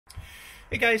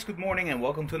Hey guys, good morning and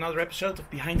welcome to another episode of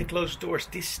Behind the Closed Doors.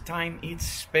 This time it's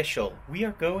special. We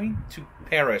are going to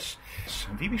Paris.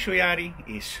 Wibi Soerjadi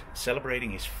is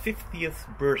celebrating his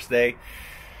 50th birthday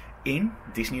in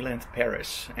Disneyland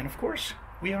Paris. And of course,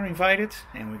 we are invited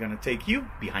and we're going to take you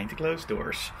behind the closed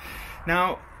doors.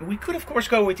 Now, we could of course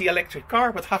go with the electric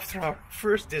car, but after our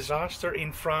first disaster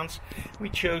in France, we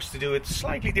chose to do it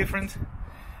slightly different.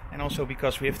 And also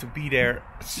because we have to be there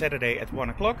Saturday at 1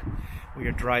 o'clock, we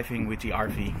are driving with the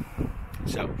RV.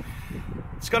 So,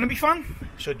 it's gonna be fun.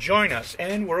 So join us.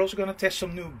 And we're also gonna test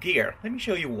some new gear. Let me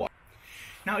show you what.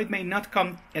 Now, it may not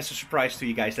come as a surprise to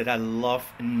you guys that I love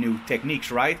new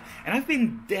techniques, right? And I've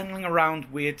been dabbling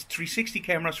around with 360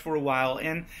 cameras for a while,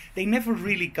 and they never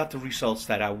really got the results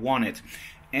that I wanted.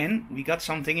 And we got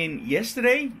something in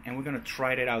yesterday, and we're gonna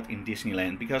try that out in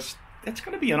Disneyland, because that's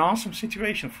going to be an awesome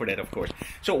situation for that, of course.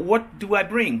 So what do I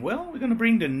bring? Well, we're going to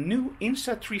bring the new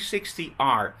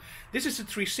Insta360R. This is the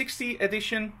 360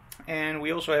 edition, and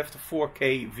we also have the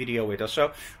 4K video with us.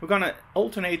 So we're going to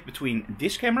alternate between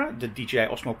this camera, the DJI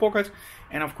Osmo Pocket,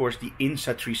 and of course the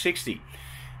Insta360.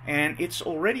 And it's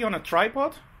already on a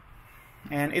tripod,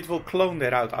 and it will clone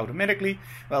that out automatically.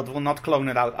 Well, it will not clone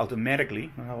it out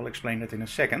automatically. I will explain that in a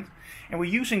second. And we're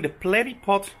using the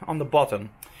Platypod on the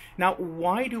bottom. Now,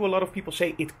 why do a lot of people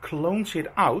say it clones it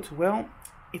out? Well,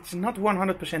 it's not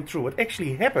 100% true. What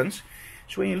actually happens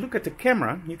is when you look at the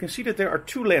camera, you can see that there are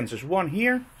two lenses, one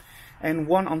here and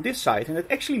one on this side. And it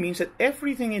actually means that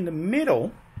everything in the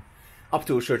middle, up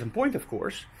to a certain point of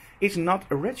course, is not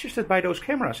registered by those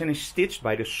cameras and is stitched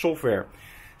by the software.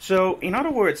 So, in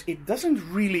other words, it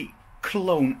doesn't really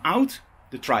clone out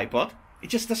the tripod, it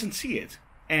just doesn't see it.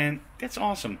 And that's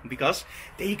awesome, because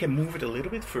then you can move it a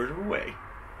little bit further away.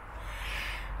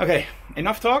 Okay,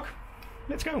 enough talk,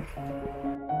 let's go.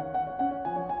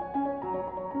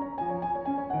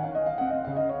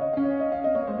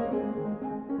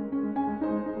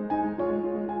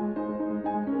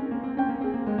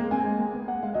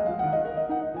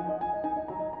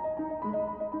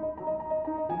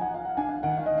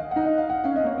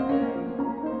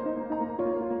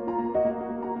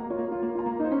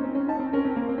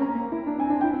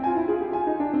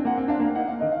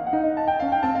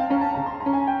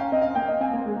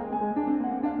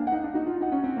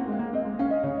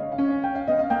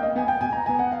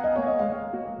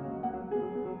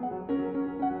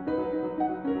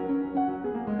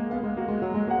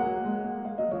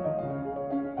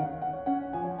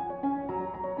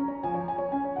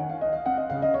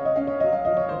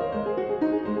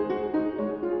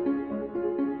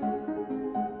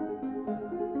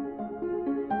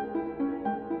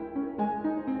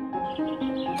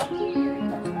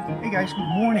 Hey guys, good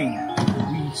morning.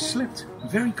 We slept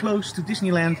very close to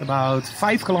Disneyland, about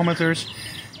 5 kilometers.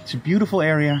 It's a beautiful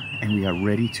area and we are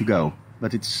ready to go.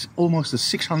 But it's almost a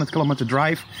 600-kilometer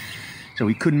drive, so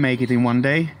we couldn't make it in one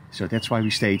day. So that's why we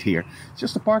stayed here. It's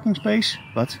just a parking space,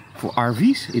 but for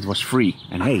RVs it was free.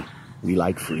 And hey, we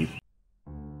like free.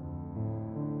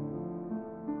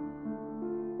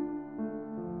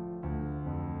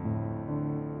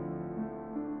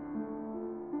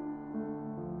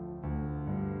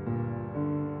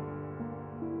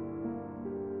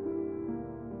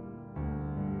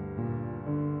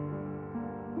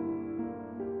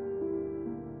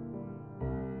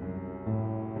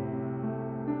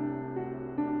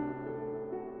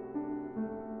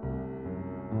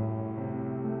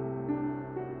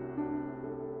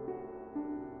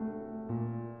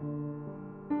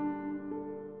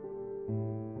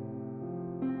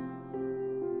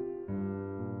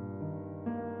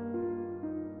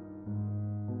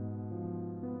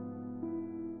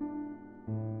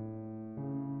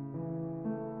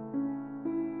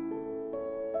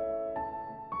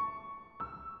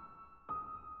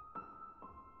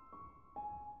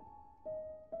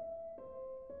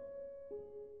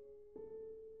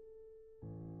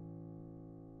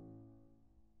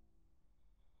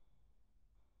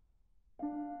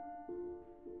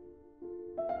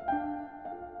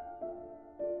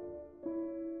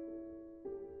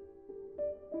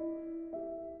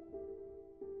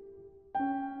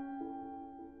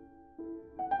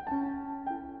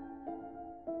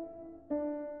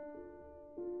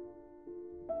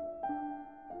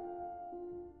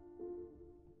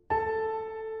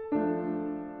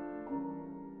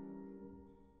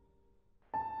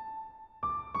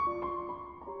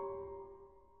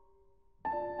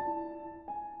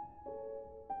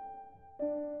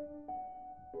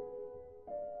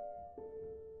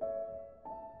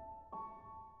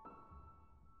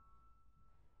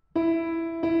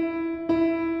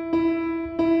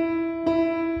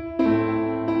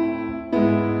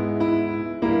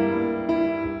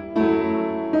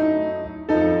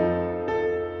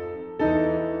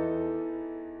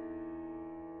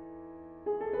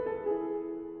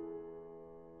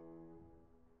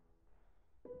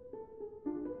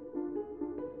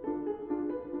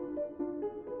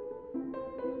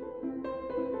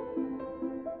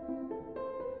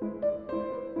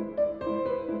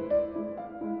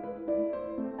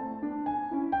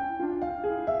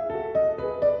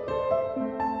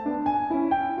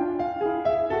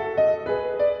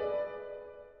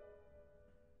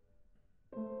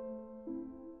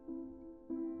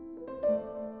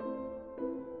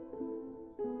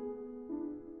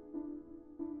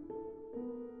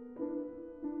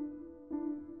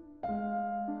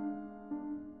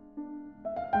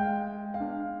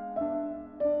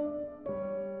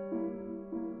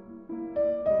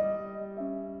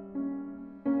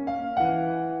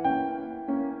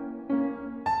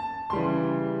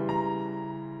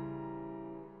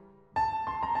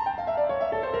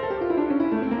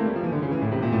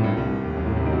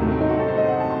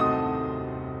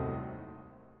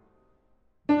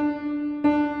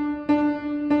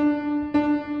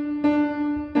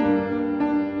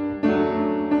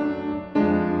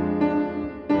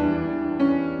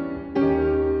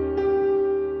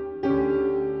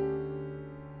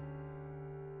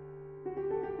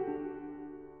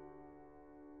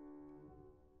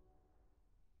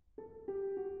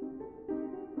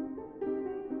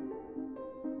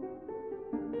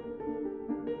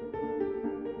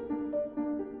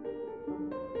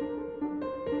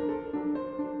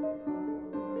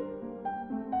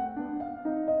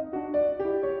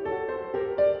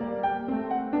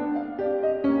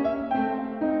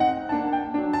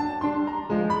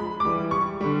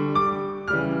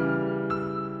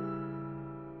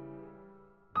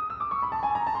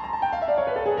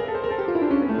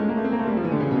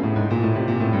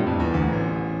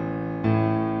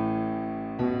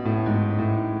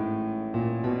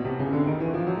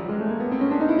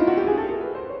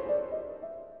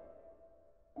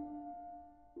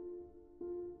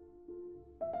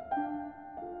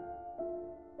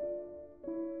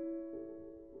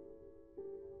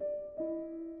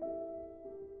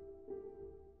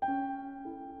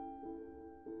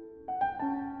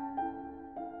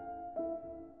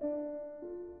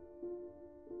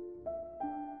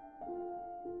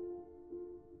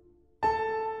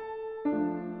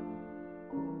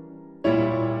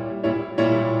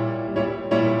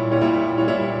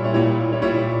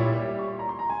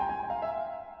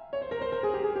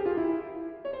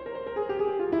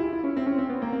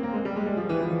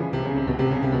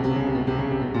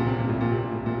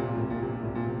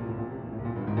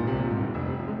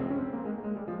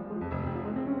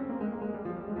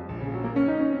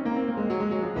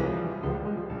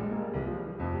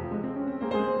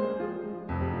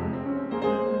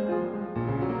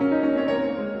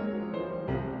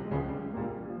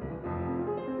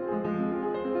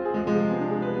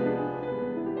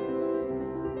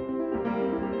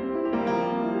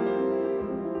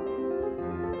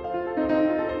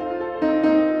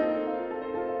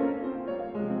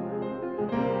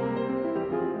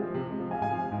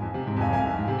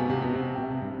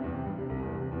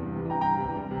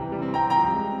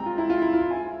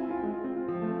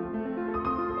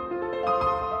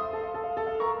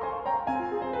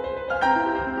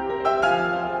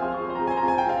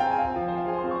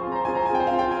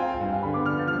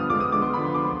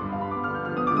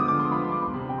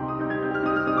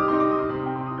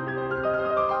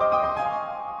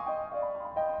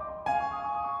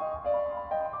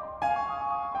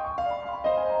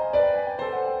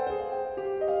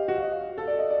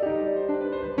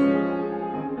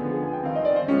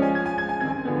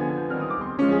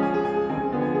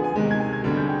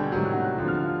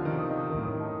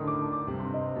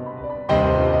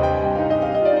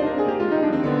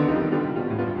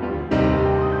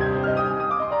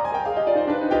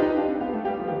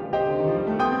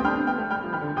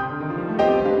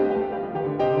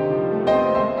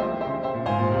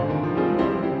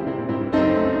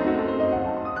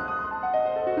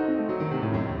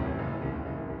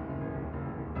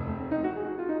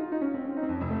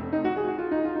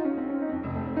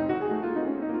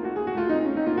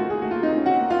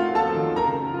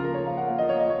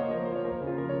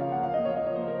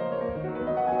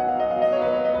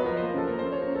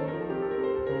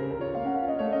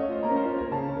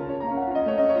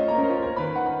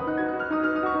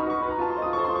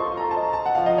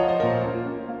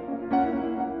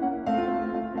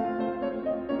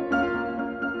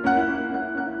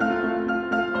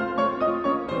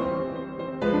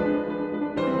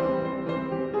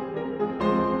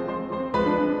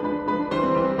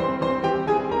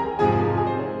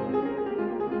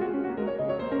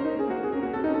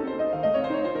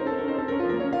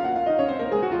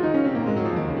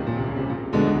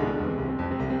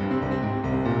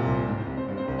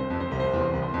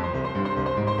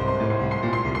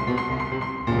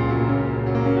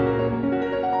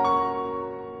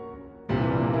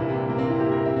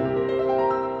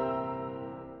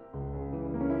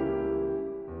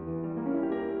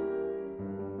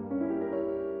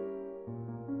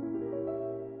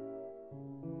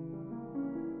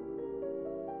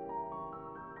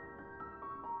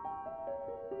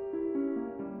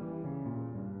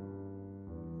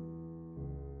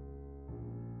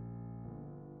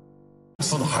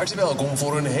 van harte welkom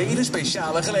voor een hele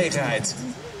speciale gelegenheid.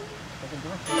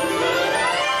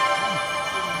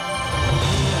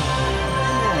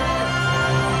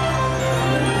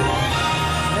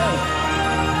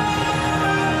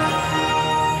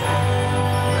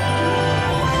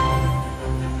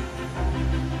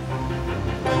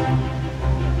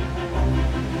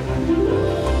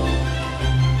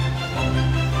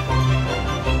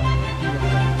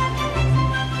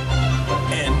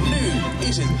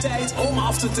 Is het tijd om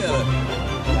af te tellen.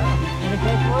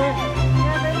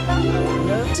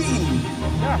 10,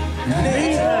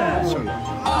 9,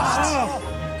 8,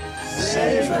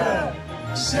 7,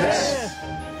 6,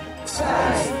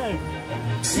 5,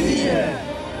 4,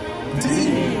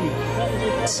 3,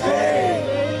 2, 1.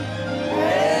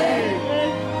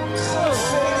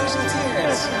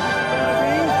 Gefeliciteerd!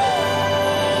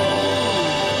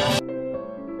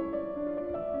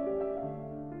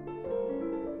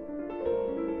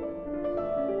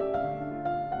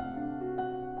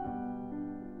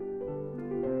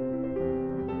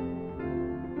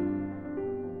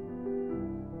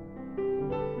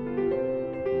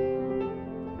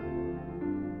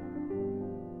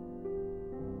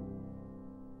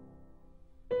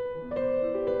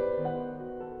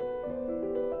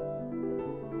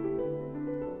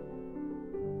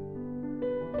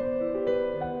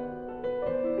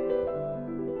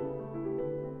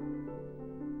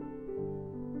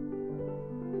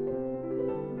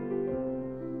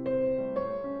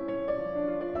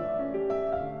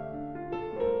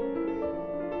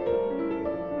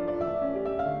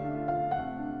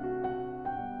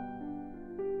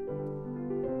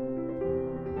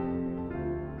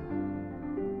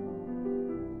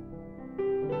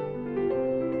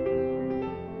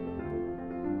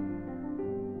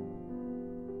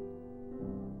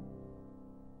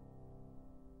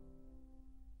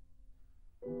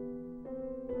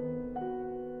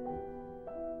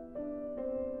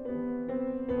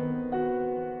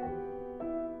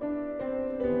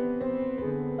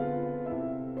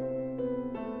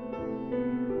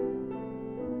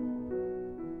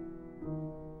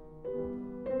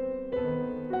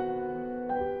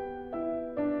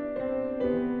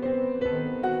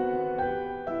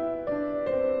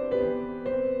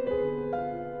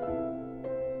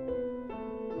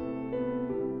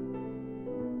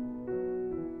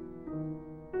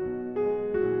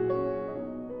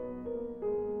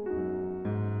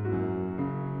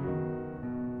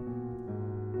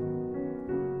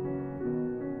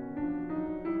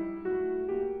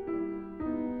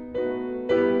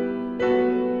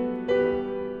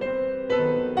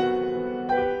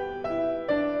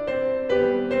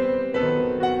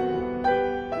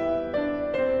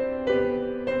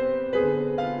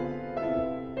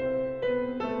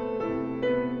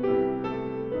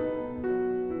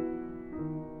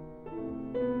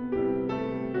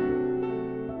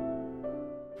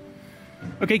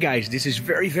 Okay guys, this is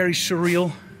very, very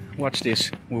surreal. Watch this.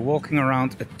 We're walking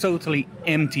around a totally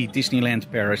empty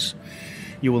Disneyland Paris.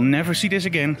 You will never see this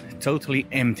again. Totally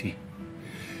empty.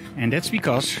 And that's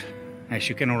because, as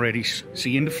you can already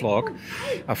see in the vlog,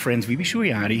 our friend Wibi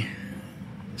Soerjadi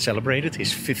celebrated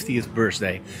his 50th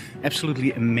birthday.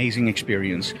 Absolutely amazing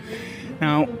experience.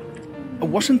 Now, I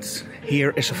wasn't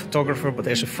here as a photographer but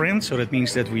as a friend, so that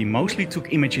means that we mostly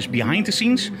took images behind the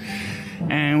scenes.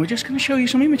 And we're just going to show you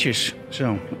some images.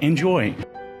 So, enjoy.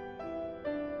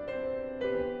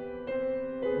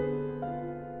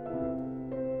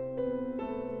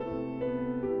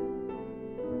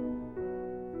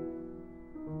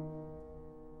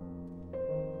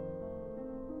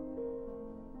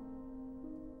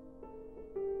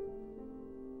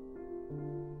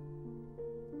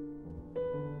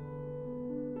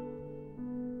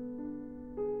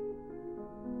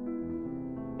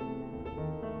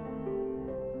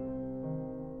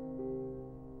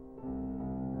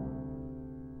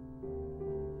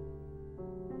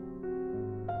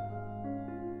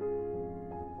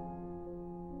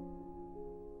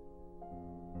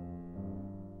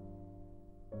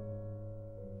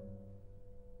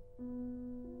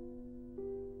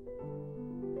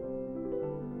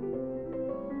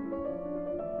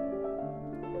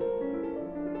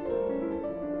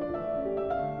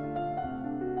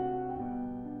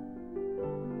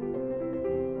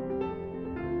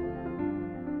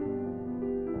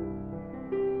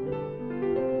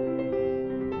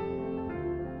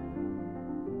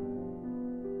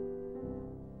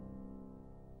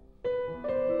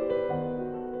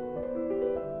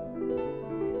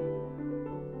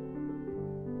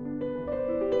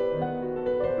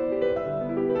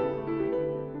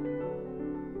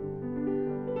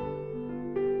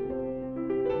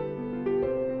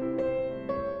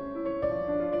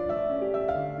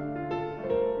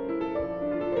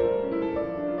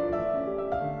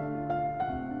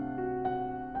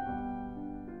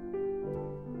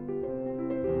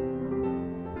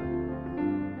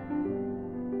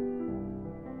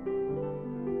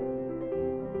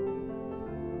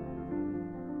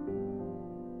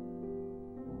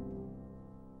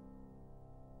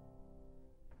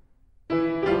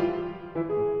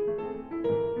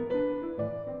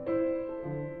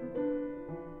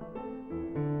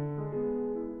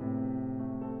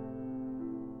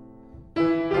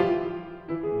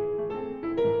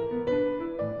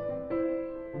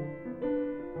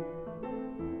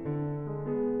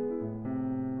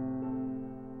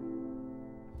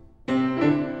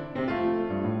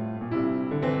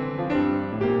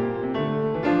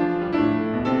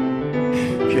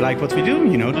 like what we do,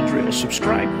 you know the drill.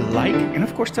 Subscribe, like, and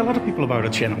of course tell other people about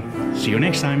our channel. See you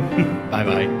next time. Bye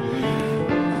bye.